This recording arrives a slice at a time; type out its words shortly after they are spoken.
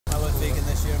vegan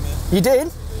this year, man. You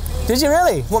did? Did you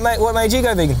really? What made you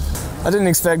go vegan? I didn't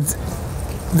expect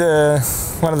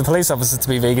one of the police officers to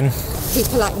be vegan.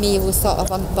 People like me who are sort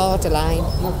of on borderline,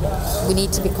 we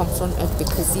need to be confronted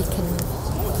because you can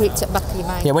put it to the back of your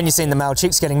mind. Yeah, when you've seen the male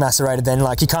chicks getting macerated then,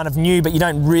 like you kind of knew, but you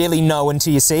don't really know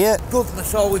until you see it.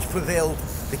 Goodness always prevails.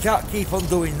 They can't keep on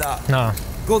doing that. No.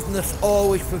 Goodness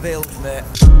always prevails, mate.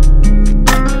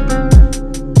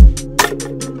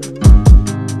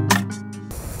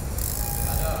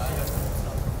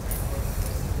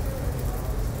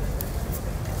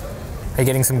 Are you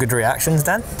getting some good reactions,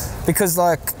 Dan? Because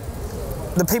like,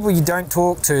 the people you don't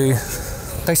talk to,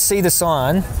 they see the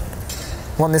sign,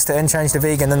 want this to end, change to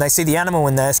vegan, then they see the animal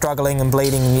in there struggling and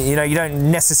bleeding. You know, you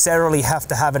don't necessarily have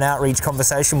to have an outreach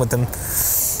conversation with them,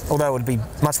 although it would be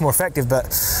much more effective, but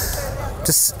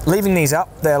just leaving these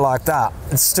up there like that,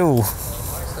 it's still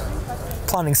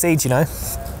planting seeds, you know?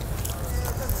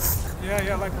 Yeah,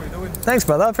 I like what you're doing. Thanks,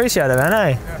 brother, I appreciate it, man,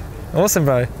 hey? Yeah. Awesome,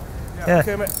 bro. Yeah.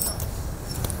 Okay, mate.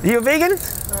 You a vegan?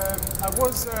 I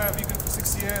was vegan for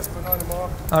 6 years, but not anymore.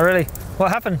 Oh, really?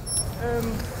 What happened?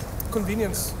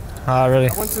 Convenience. Oh, really?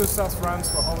 I went to South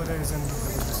France for holidays and there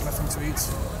was just nothing to eat.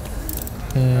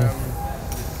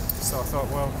 So I thought,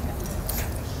 well,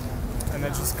 and I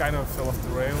just kind of fell off the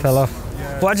rails. Fell off?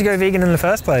 Yeah. Why'd you go vegan in the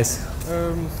first place?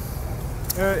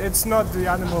 It's not the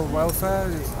animal welfare,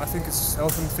 I think it's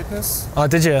health and fitness. Oh,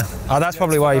 did you? Oh, that's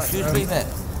probably why you... Excuse me, mate.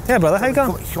 Yeah, brother, how you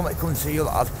going? Come and see you,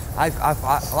 lad.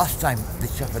 Last time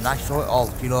this happened, I saw it all.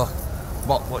 You know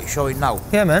what you're showing now?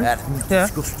 Yeah, man. Yeah.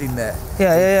 Disgusting, mate.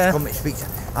 Yeah. Come and speak.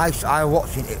 I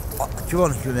watching it. To be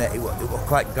honest with you, mate, it was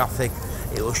quite graphic.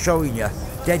 It was showing you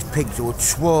dead pigs who had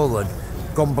swollen,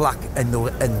 gone black, and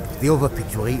the other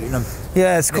pigs were eating them.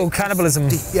 Yeah, it's called cannibalism.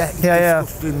 Yeah.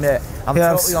 Disgusting, mate. I'm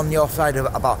totally on your side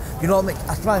about. You know what I mean?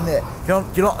 That's fine, mate. Do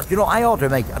you know what I order,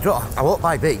 mate? I won't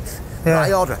buy beef. Yeah. But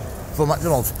I order from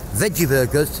McDonald's veggie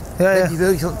burgers. Veggie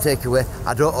burgers don't take away.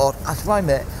 I don't order. That's fine,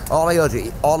 mate. All I order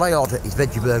is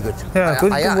veggie burgers. Yeah,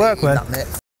 good work, man. That, mate.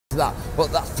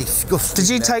 But that's disgusting. Did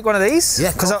you take one of these?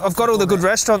 Yeah. Because I've got all the good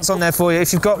restaurants on there for you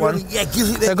if you've got one. Yeah,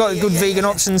 they've got good vegan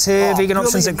options here, vegan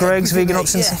options at Greg's, vegan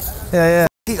options. Yeah.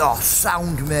 Oh,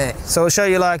 sound, mate. So I'll show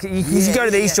you, like, if you go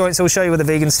to these joints, I'll show you where the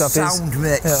vegan stuff is. Sound,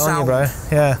 mate. Yeah, on you, bro.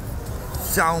 Yeah.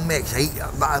 Sound, mate.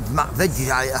 Veggies,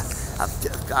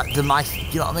 the mice, do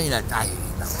you know what I mean?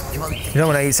 You don't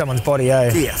want to eat someone's body,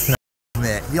 eh? Yeah.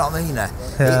 Mate, you know what I mean?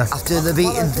 Yeah. After they've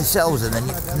eaten themselves and then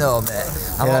no, mate.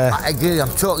 I agree, I'm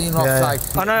totally on your side.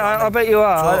 I know, I bet you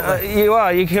are. You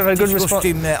are. You give a good response.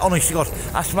 Mate. Honestly, God,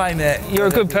 that's my mate. You're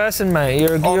a good person, mate.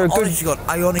 You're a good. Honestly, God,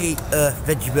 I only eat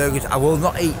veggie burgers. I will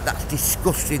not eat. That's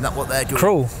disgusting. That what they're doing.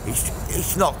 Cruel.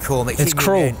 It's not cruel, mate. It's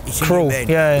cruel. It's cruel. Inhumane.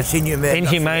 Yeah. It's inhumane.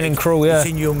 Inhumane and cruel. Yeah. It's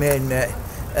inhumane, mate.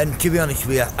 And to be honest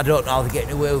with you, I don't know how they're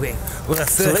getting away with it. We're the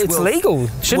first it's legal.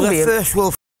 Shouldn't be. We're the first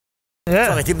world. Yeah.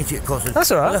 Sorry, I didn't mean to get causes.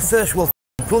 That's all right. We're the first world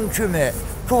country, mate.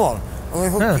 Come on.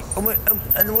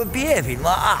 And we're behaving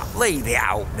like that. Leave it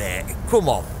out, mate. Come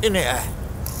on, innit?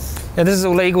 Yeah, this is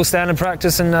all legal standard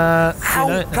practice, and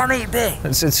how can it be?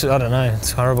 It's I don't know.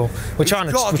 It's horrible. We're trying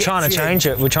to change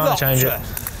it. We're trying to change it.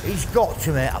 He's got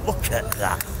to, mate. Look at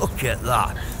that. Look at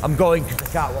that. I'm going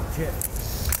because I can't watch it.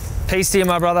 Peace to you,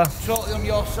 my brother. Totally on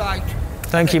your side.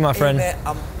 Thank you, my friend. Mate,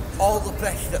 I'm all the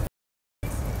best.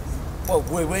 Well,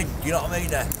 we win. You know what I mean?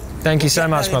 Thank you so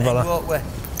much, my brother.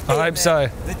 I hope so.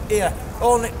 Yeah.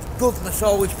 Only goodness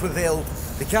always prevails.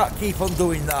 They can't keep on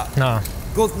doing that. No.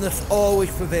 Goodness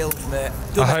always prevails, mate.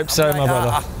 I hope so, my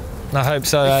brother. I hope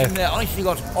so, Listen, mate, honestly,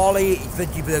 God, all I eat is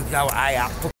veggie burgers.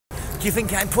 Do you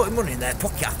think I'm putting money in their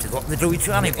pocket after what they're doing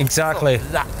to animals? Exactly.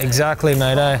 Exactly,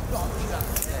 mate.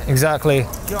 Exactly. Do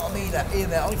you know what I mean? Here,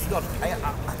 mate, honestly, God,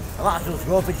 I might as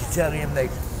well go vegetarian,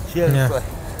 mate. Seriously.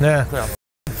 Yeah.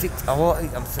 I won't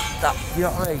eat them. You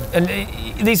know what I mean?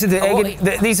 And these are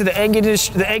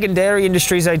the egg and dairy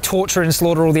industries. They torture and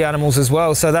slaughter all the animals as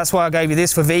well. So that's why I gave you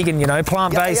this for vegan. You know,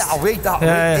 plant-based. Yeah, I'll read that.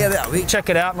 Yeah. Check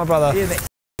it out, my brother. Yeah, mate.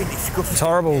 It's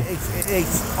horrible. It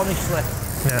is, honestly.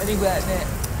 Yeah. Anyway, mate,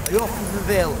 I hope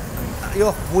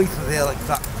we prevail like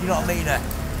that. You know what I mean?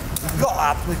 We've got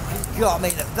that. You know what I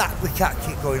mean? That we can't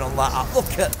keep going on like that.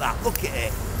 Look at that. Look at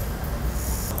it.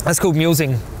 That's called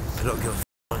mulesing. I don't give a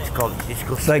it's called. It's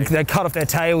disgusting. They cut off their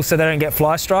tails so they don't get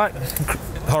fly strike.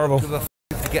 Horrible. Look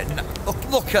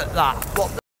at that.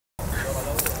 What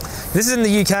this is in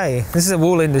the UK. This is a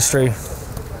wool industry.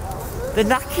 They're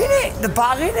knacking it. They're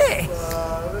bagging it.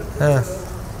 Yeah.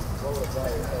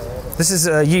 This is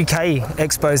a UK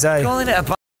expose. Calling it a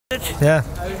bastard. Yeah.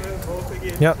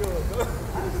 Yep.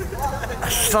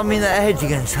 Slamming their heads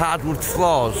against hardwood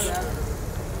floors.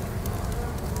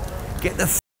 Get the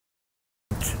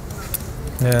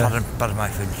Yeah. Pardon my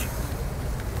French.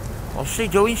 What's he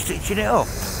doing, stitching it up?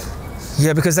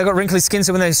 Yeah, because they've got wrinkly skin,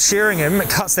 so when they're shearing them, it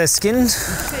cuts their skin.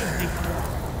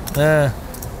 Yeah.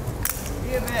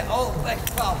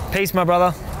 Peace, my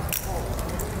brother.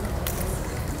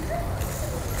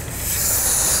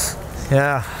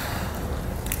 Yeah.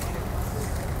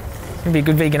 You'd be a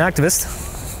good vegan activist.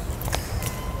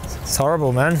 It's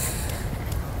horrible, man.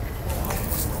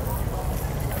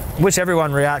 Wish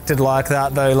everyone reacted like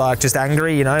that though, like just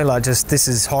angry, you know, like just this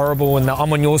is horrible and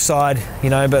I'm on your side,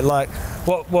 you know, but like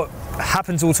what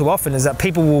happens all too often is that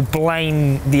people will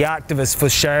blame the activist for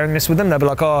sharing this with them. They'll be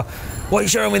like, oh, why are you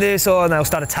sharing with this? Or and they'll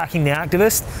start attacking the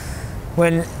activist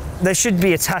when they should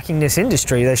be attacking this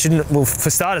industry. They shouldn't, well, for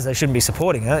starters, they shouldn't be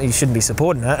supporting it. You shouldn't be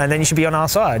supporting it. And then you should be on our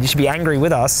side. You should be angry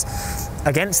with us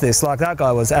against this, like that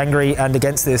guy was angry and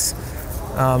against this.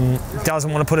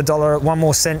 Doesn't want to put a dollar, 1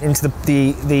 more cent into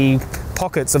the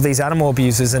pockets of these animal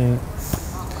abusers, and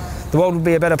the world would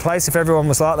be a better place if everyone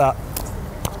was like that.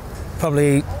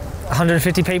 Probably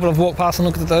 150 people have walked past and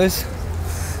looked at those,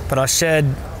 but I shared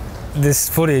this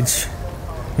footage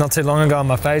not too long ago on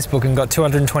my Facebook and got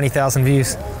 220,000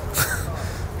 views. You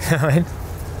know what I mean?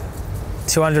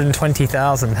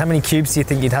 220,000. How many cubes do you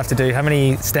think you'd have to do? How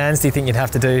many stands do you think you'd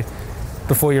have to do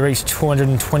before you reach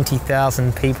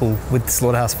 220,000 people with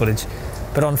slaughterhouse footage?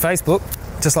 But on Facebook,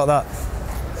 just like that.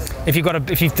 If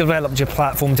you've developed your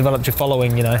platform, developed your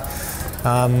following, you know,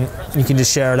 you can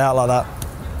just share it out like that.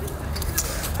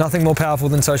 Nothing more powerful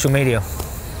than social media.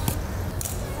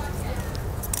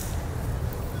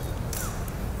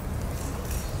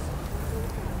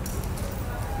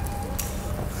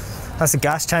 That's the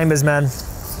gas chambers, man.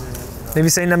 Have you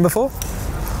seen them before?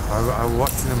 I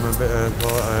watched them a bit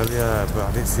earlier, but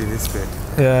I didn't see this bit.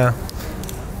 Yeah.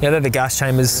 Yeah, they're the gas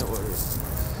chambers.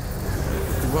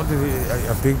 What do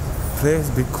a big place,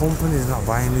 big companies not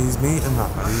buying these meat and that?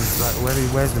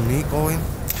 Where's the meat going?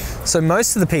 So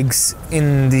most of the pigs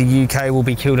in the UK will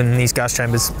be killed in these gas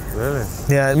chambers. Really?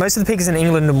 Yeah, most of the pigs in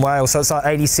England and Wales, so it's like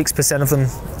 86% of them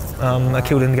are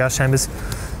killed in the gas chambers.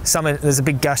 There's a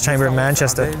big gas chamber in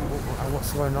Manchester.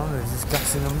 What's going on? Is this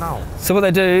gassing them now? So what they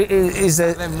do is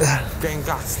that... Them getting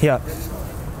gassed? Yeah.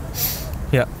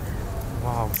 Yeah.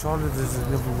 Wow, surely there's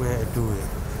another way to do it.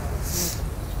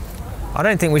 I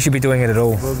don't think we should be doing it at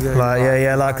all. Well,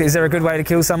 yeah, Like, is there a good way to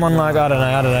kill someone? Like, I don't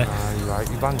know. You're right,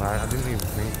 you're bang right, I didn't even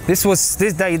think. They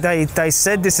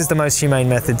said this is the most humane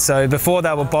method. So before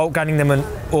they were bolt gunning them, they look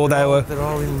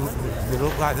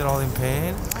like they're all in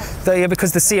pain. Yeah,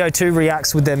 because the CO2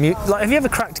 reacts with their like, have you ever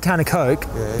cracked a can of Coke?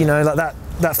 Yeah. You know, like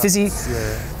that fizzy.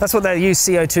 Yeah. That's what they use,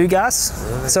 CO2 gas.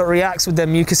 Really? So it reacts with their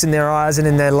mucus in their eyes and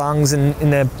in their lungs and in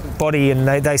their body, and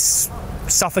they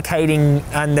suffocating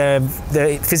and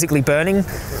they're physically burning.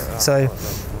 So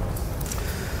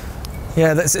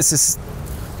yeah, it's just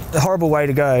a horrible way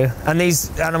to go. And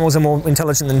these animals are more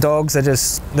intelligent than dogs. They're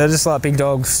just like big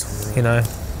dogs, you know.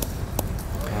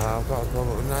 I've got to go,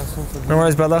 but nice one for No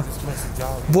worries, brother.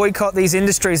 Boycott these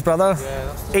industries, brother.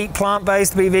 Yeah, eat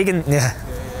plant-based, be vegan. Yeah.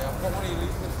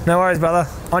 No worries, brother.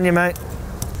 On you, mate.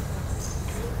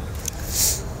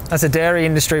 That's a dairy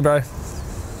industry, bro.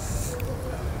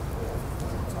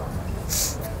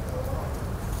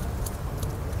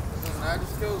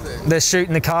 They're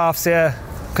shooting the calves, yeah,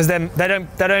 because they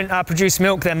don't produce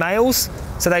milk. They're males,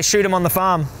 so they shoot them on the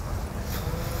farm.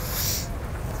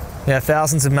 Yeah,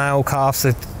 thousands of male calves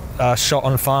are shot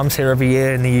on farms here every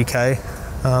year in the UK.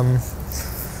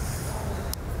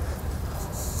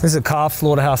 This is a calf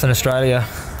slaughterhouse in Australia.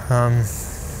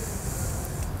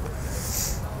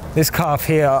 This calf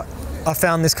here, I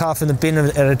found this calf in the bin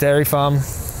at a dairy farm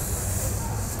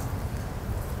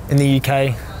in the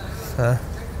UK.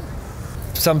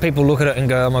 Some people look at it and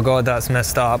go, oh my God, that's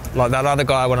messed up. Like that other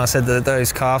guy, when I said that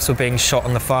those calves were being shot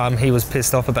on the farm, he was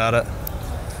pissed off about it.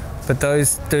 But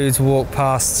those dudes walk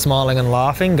past smiling and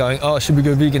laughing, going, oh, should we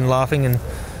go vegan, laughing, and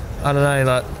I don't know,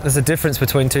 like there's a difference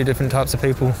between two different types of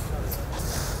people.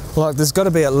 Like there's got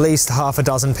to be at least half a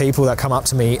dozen people that come up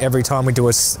to me every time we do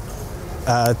a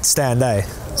stand day.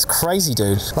 It's crazy,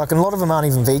 dude. Like, and a lot of them aren't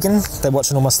even vegan. They're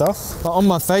watching all my stuff. Like on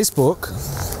my Facebook,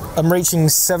 I'm reaching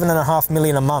 7.5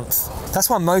 million a month. That's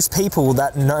why most people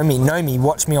that know me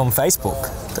watch me on Facebook.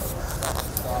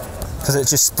 Because it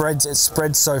just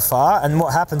spreads so far, and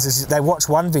what happens is they watch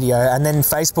one video and then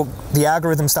Facebook, the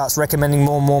algorithm starts recommending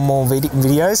more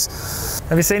videos.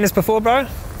 Have you seen this before, bro?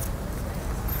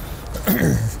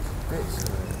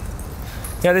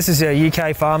 Yeah, this is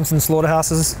UK farms and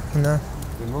slaughterhouses. You know.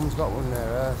 Your mum's got one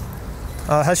there.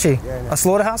 Has she? Yeah, no. A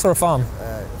slaughterhouse or a farm?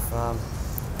 Farm.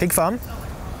 Pig farm?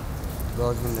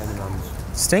 Large one, then mums.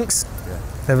 Stinks? Yeah.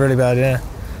 They're really bad, yeah.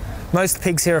 Most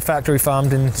pigs here are factory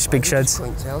farmed in big sheds.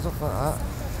 Cutting tails off like that.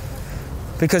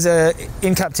 Because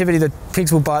in captivity, the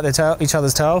pigs will bite each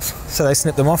other's tails, so they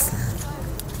snip them off.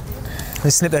 They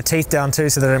snip their teeth down too,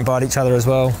 so they don't bite each other as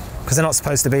well. Because they're not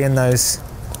supposed to be in those,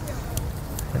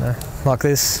 you know, like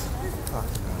this.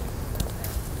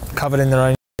 Covered in their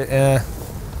own shit, yeah.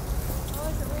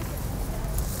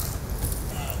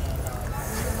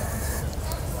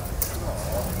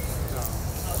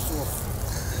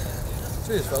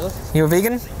 Cheers, fella. You a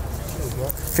vegan?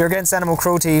 If you're against animal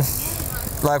cruelty,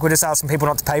 like, we're just asking people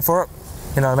not to pay for it,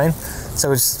 you know what I mean? So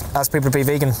we just ask people to be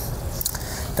vegan.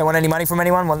 Don't want any money from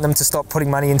anyone, want them to stop putting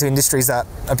money into industries that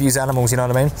abuse animals, you know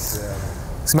what I mean?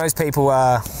 Yeah. So most people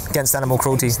are against animal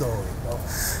cruelty. Eggs, though.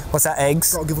 What's that,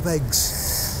 eggs? Gotta give up eggs.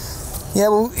 Yeah,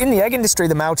 well, in the egg industry,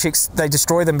 the male chicks, they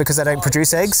destroy them because they don't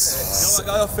produce eggs. You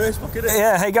know that guy on Facebook, innit?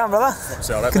 Yeah, how you going, brother?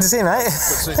 Right, good to see you, mate.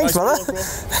 Thanks, brother. Bro.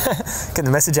 Getting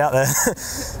the message out there.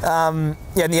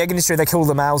 Yeah, in the egg industry, they kill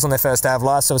the males on their first day of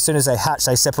life, so as soon as they hatch,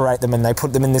 they separate them and they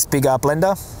put them in this big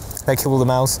blender. They kill the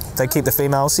males, they keep the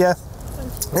females, yeah.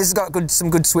 This has got some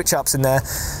good switch-ups in there.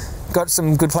 Got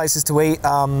some good places to eat.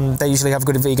 They usually have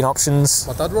good vegan options.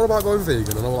 My dad wrote about going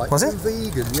vegan, and I'm like, was it?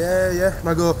 Vegan? Yeah. And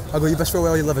I go, you best throw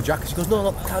away all your leather jackets. He goes, no,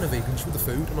 not kind of vegan, just with the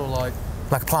food. And I'm like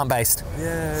a plant-based?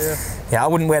 Yeah. Yeah, I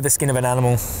wouldn't wear the skin of an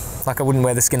animal. Like, I wouldn't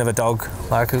wear the skin of a dog.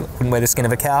 Like, I wouldn't wear the skin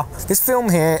of a cow. This film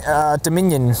here,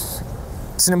 Dominion,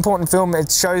 it's an important film.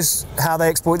 It shows how they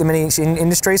exploit them in each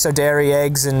industry, so dairy,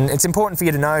 eggs, and it's important for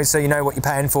you to know, so you know what you're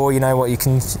paying for, you know what you're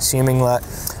consuming. Like,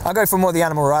 I go for more the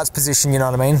animal rights position, you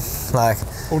know what I mean? Like,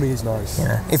 only is nice. You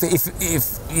know,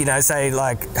 if you know, say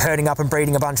like herding up and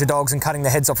breeding a bunch of dogs and cutting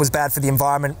their heads off was bad for the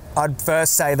environment, I'd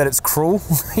first say that it's cruel.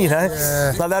 You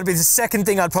know, like that'd be the second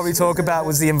thing I'd probably talk about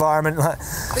was the environment. Like,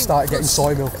 I started getting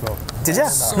soy milk though. Did you?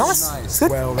 So nice.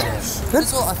 Good. Well, nice. Good.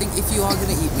 As well, I think if you are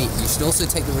going to eat meat, you should also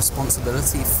take the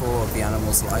responsibility for the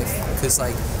animal's life. Because,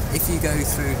 like, if you go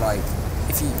through, like,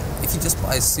 if you just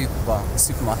buy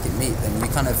supermarket meat, then you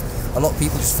kind of, a lot of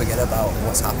people just forget about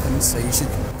what's happened. So you should.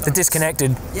 They're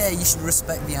disconnected. Yeah, you should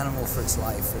respect the animal for its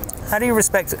life. And, like, how do you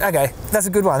respect? Okay, that's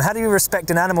a good one. How do you respect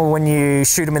an animal when you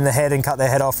shoot them in the head and cut their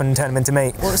head off and turn them into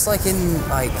meat? Well, it's like in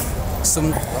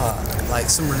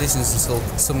some religions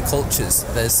and some cultures,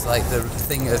 there's like the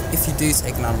thing of if you do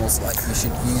take an animal's life, you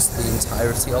should use the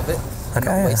entirety of it, and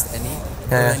not waste any.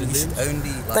 Yeah. And you should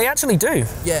only. They actually do.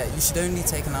 Yeah, you should only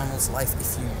take an animal's life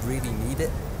if you really need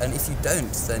it, and if you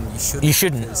don't, then you shouldn't. You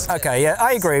shouldn't. Okay, yeah,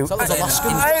 I agree.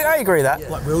 I agree with that.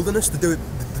 Like wilderness, they do it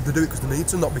because they need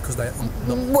to, not because they.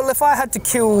 Well, if I had to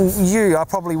kill you, I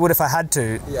probably would if I had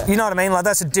to. Yeah. You know what I mean? Like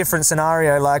that's a different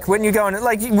scenario. Like when you go and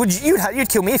like, you'd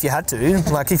kill me if you had to.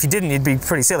 Like if you didn't, you'd be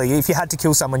pretty silly. If you had to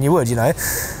kill someone, you would. You know.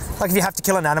 Like if you have to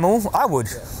kill an animal, I would.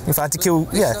 Yeah. If I had to kill,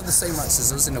 they should have the same rights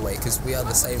as us in a way because we are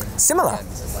the same. Similar.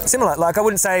 Like I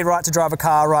wouldn't say right to drive a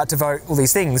car, right to vote, all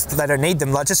these things. But they don't need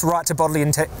them. Like just right to bodily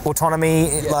autonomy.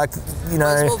 Yeah. Like you know.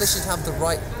 As well, they should have the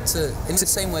right to. In the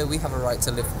same way we have a right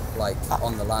to live like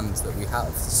on the land that we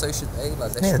have. So should they.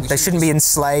 Like they shouldn't be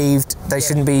enslaved. They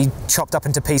shouldn't be chopped up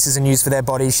into pieces and used for their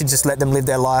bodies. You should just let them live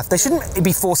their life. They shouldn't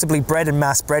be forcibly bred and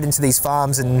mass bred into these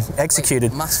farms and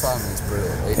executed. Like, mass farming is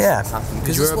brutal. It yeah.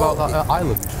 Did you hear about that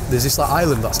island? There's this like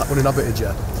island that's like uninhabited,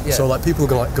 yeah. So like people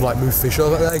are gonna move fish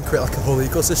over there and create like a whole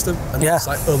ecosystem, and it's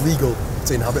like illegal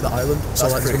to inhabit the island. So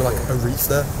like there's gonna be like a reef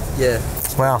there. Yeah.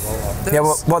 Wow. Yeah.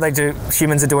 What they do,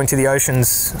 humans are doing to the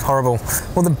oceans, horrible.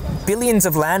 Well, the billions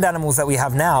of land animals that we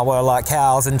have now, were like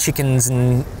cows and chickens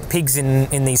and pigs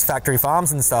in these factory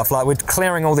farms and stuff. Like we're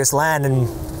clearing all this land and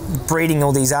breeding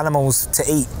all these animals to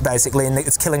eat, basically, and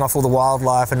it's killing off all the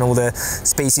wildlife and all the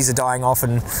species are dying off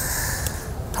and.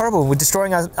 Horrible. We're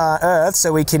destroying our Earth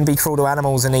so we can be cruel to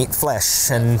animals and eat flesh,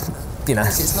 and you know.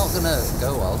 It's not gonna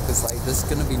go well because like there's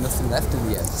gonna be nothing left in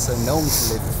the end, so no one can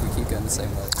live if we keep going the same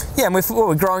way. Yeah, and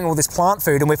we're growing all this plant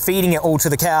food and we're feeding it all to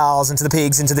the cows and to the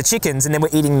pigs and to the chickens, and then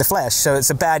we're eating the flesh. So it's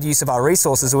a bad use of our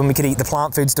resources when we could eat the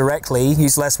plant foods directly,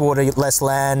 use less water, less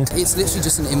land. It's literally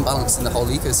just an imbalance in the whole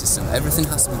ecosystem. Everything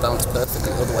has to be balanced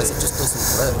perfectly, otherwise it just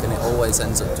doesn't work, and it always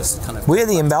ends up just kind of. We're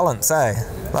the imbalance, eh?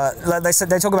 Like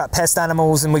they talk about pest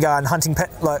animals, and we go out and hunting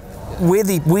like. We're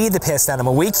the pest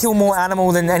animal. We kill more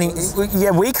animal than any.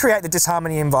 We create the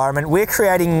disharmony environment. We're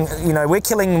creating, we're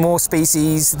killing more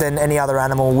species than any other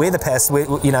animal. We're the pest.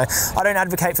 I don't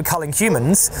advocate for culling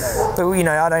humans, but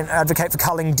I don't advocate for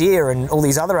culling deer and all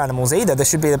these other animals either. There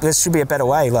should be a better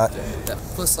way. Like,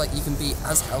 plus, like you can be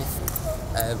as healthy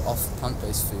off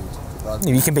plant-based food.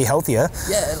 You can be healthier.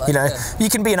 Yeah, like, you know, you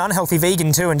can be an unhealthy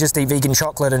vegan too and just eat vegan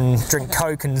chocolate and drink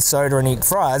Coke and soda and eat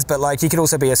fries, but like you could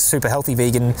also be a super healthy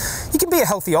vegan. You can be a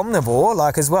healthy omnivore,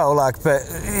 like, as well, like, but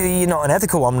you're not an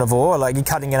ethical omnivore, like you're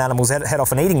cutting an animal's head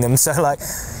off and eating them. So like,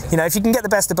 you know, if you can get the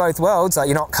best of both worlds, like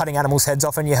you're not cutting animals' heads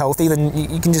off and you're healthy, then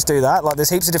you can just do that. Like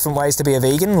there's heaps of different ways to be a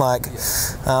vegan, like,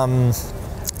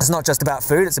 it's not just about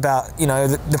food, it's about, you know,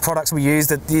 the products we use,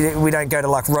 that we don't go to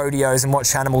like rodeos and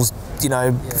watch animals, you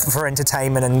know, for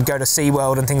entertainment, and go to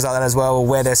SeaWorld and things like that as well, or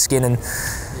wear their skin, and,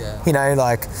 you know,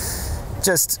 like,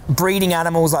 just breeding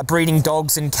animals, like breeding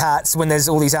dogs and cats, when there's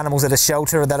all these animals at a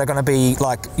shelter that are going to be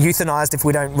like euthanized if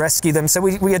we don't rescue them. So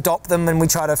we adopt them and we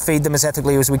try to feed them as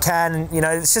ethically as we can. You know,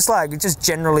 it's just like, just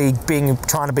generally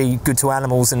trying to be good to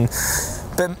animals. And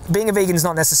but being a vegan is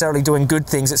not necessarily doing good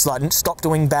things, it's like stop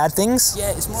doing bad things.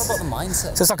 Yeah, it's more about the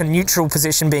mindset. So it's like a neutral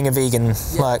position being a vegan.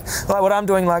 Yeah. Like what I'm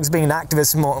doing, like, is being an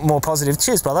activist, more positive.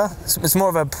 Cheers, brother. It's more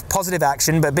of a positive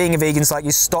action, but being a vegan is like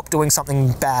you stop doing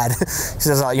something bad.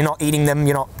 So it's like you're not eating them,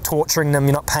 you're not torturing them,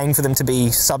 you're not paying for them to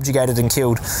be subjugated and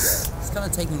killed. Yeah. It's kind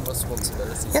of taking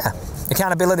responsibility. Yeah.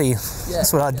 Accountability. Yeah,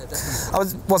 that's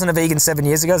what wasn't a vegan 7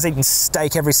 years ago. I was eating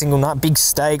steak every single night, big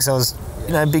steaks. I was,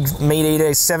 you know, big meat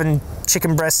eater, 7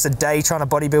 chicken breasts a day, trying to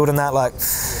bodybuild and that, like,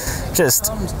 just.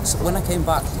 So when I came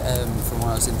back from when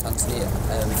I was in Tanzania,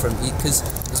 because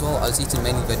as well I was eating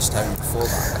mainly vegetarian before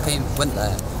that. Went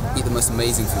there, eat the most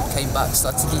amazing food, came back,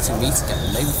 started eating meat again,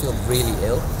 and made me feel really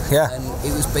ill. Yeah. And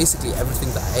it was basically everything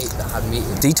that I ate that had meat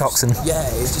in it. Detoxing. Yeah,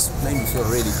 it just made me feel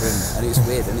really grim, and it was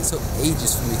weird, and it took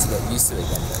ages for me to get used to it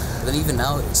again. But then even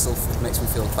now, it still makes me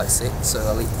feel quite sick, so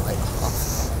I'll eat like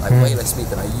half, like way less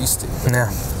meat than I used to. But,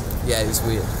 yeah, it was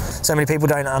weird. So many people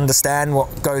don't understand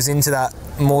what goes into that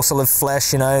morsel of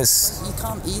flesh, you know. You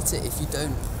can't eat it if you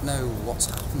don't know what's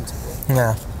happened to it.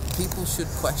 Yeah. People should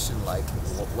question, like,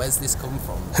 where's this come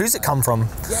from? Who's it come from?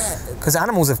 Yeah. Because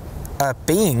animals are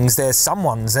beings, they're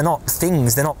someone's, they're not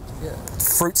things, they're not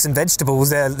fruits and vegetables.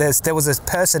 There was a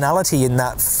personality in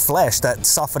that flesh that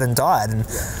suffered and died, and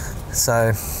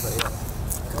so.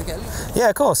 Yeah,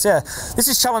 of course, yeah. This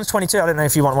is Challenge 22. I don't know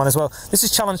if you want one as well. This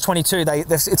is Challenge 22.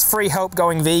 It's free help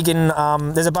going vegan.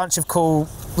 There's a bunch of cool,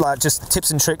 like, just tips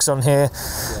and tricks on here.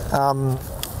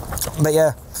 But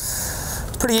yeah,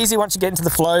 pretty easy once you get into the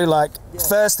flow. Like,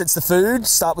 first it's the food.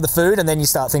 Start with the food, and then you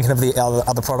start thinking of the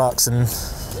other products. And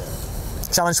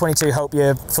Challenge 22 help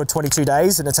you for 22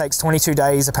 days, and it takes 22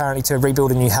 days apparently to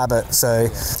rebuild a new habit. So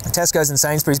Tesco's and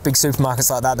Sainsbury's, big supermarkets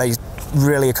like that, they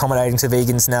really accommodating to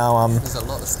vegans now. There's a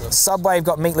lot of stuff. Subway have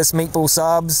got meatless meatball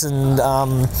subs, and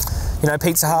you know,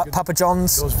 Pizza Hut, Papa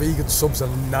John's. Those vegan subs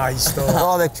are nice though.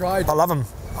 Oh, I love them.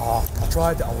 Oh, I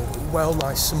tried it. Oh, well,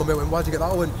 nice. Some of me went, why'd you get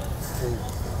that? I went,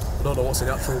 I don't know what's in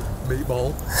the actual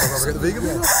meatball. I'd rather get the vegan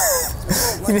meatball.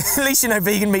 At least you know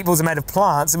vegan meatballs are made of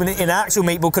plants. I mean, an actual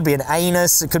meatball could be an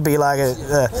anus, it could be like a...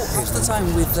 Half the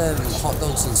time with hot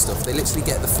dogs and stuff, they literally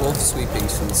get the floor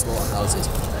sweepings from the slaughterhouses,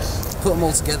 put them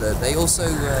all together. They also,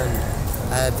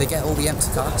 they get all the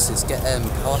empty carcasses, get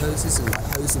power hoses and like,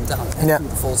 hose them down. Anything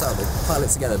that falls out, they pile it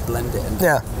together, blend it, and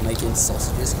make it into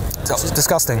sausages. It's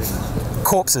disgusting.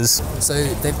 Corpses. So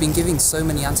they've been giving so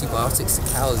many antibiotics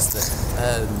to cows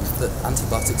that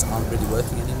antibiotics aren't really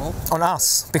working anymore. On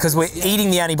us, because we're eating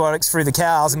the antibiotics through the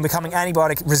cows and becoming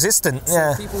antibiotic resistant.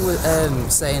 So people were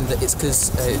saying that it's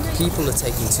because people are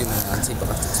taking too many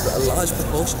antibiotics, but a large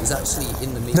proportion is actually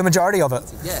in the meat. The majority of it.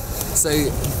 Yeah. So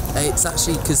it's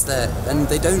actually because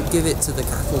they don't give it to the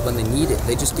cattle when they need it.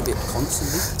 They just give it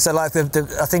constantly. So like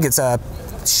I think it's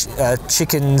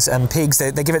chickens and pigs,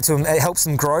 they give it to them, it helps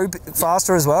them grow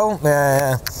faster as well.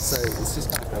 So it's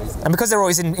just kind of crazy. And because they're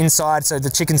always inside, so the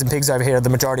chickens and pigs over here, the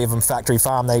majority of them factory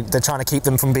farm, they're trying to keep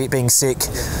them from being sick.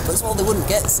 Yeah. But as well, they wouldn't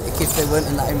get sick if they weren't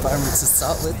in that environment to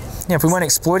start with. Yeah, if we weren't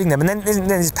exploiting them. And then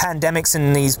there's pandemics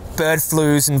and these bird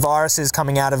flus and viruses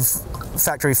coming out of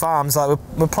factory farms. Like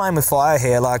we're playing with fire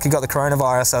here. Like you got the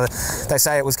coronavirus, so they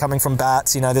say it was coming from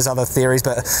bats. You know, there's other theories,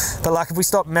 but like if we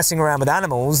stop messing around with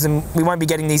animals, then we won't be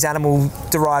getting these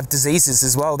animal-derived diseases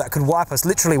as well that could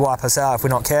literally wipe us out if we're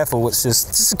not careful. It's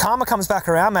just karma comes back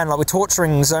around, man. Like we're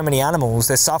torturing so many animals.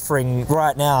 They're suffering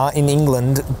right now in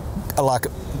England, like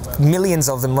millions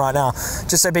of them right now,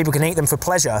 just so people can eat them for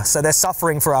pleasure. So they're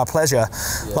suffering for our pleasure.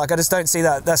 Yeah. Like I just don't see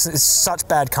that. It's such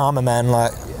bad karma, man.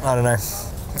 Like I don't know.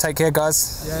 Take care,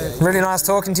 guys. Really nice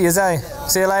talking to you, Zay.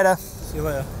 See you later. See you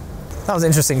later. That was an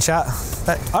interesting chat.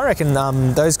 I reckon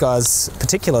those guys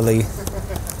particularly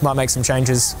might make some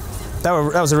changes. That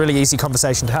was a really easy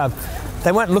conversation to have.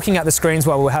 They weren't looking at the screens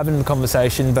while we were having the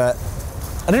conversation, but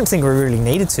I didn't think we really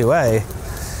needed to,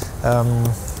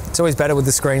 It's always better with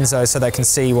the screens though, so they can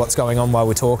see what's going on while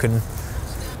we're talking.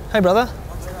 Hey, brother.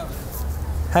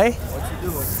 Hey. What you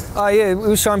doing? Oh yeah, we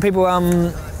were showing people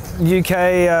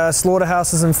UK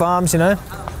slaughterhouses and farms. You know,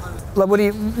 like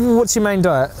what's your main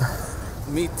diet?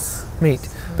 Meat. Meat.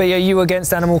 But are you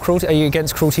against animal cruelty? Are you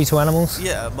against cruelty to animals?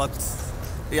 Yeah, but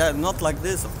not like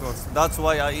this, of course. That's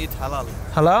why I eat halal.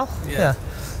 Halal? Yeah.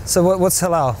 So what's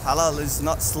halal? Halal is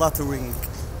not slaughtering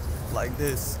like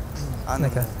this. And,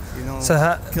 Okay. you know,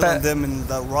 So killing them in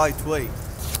the right way.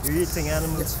 You're eating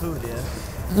animals' food,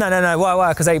 yeah? No.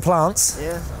 Why? Because they eat plants.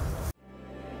 Yeah.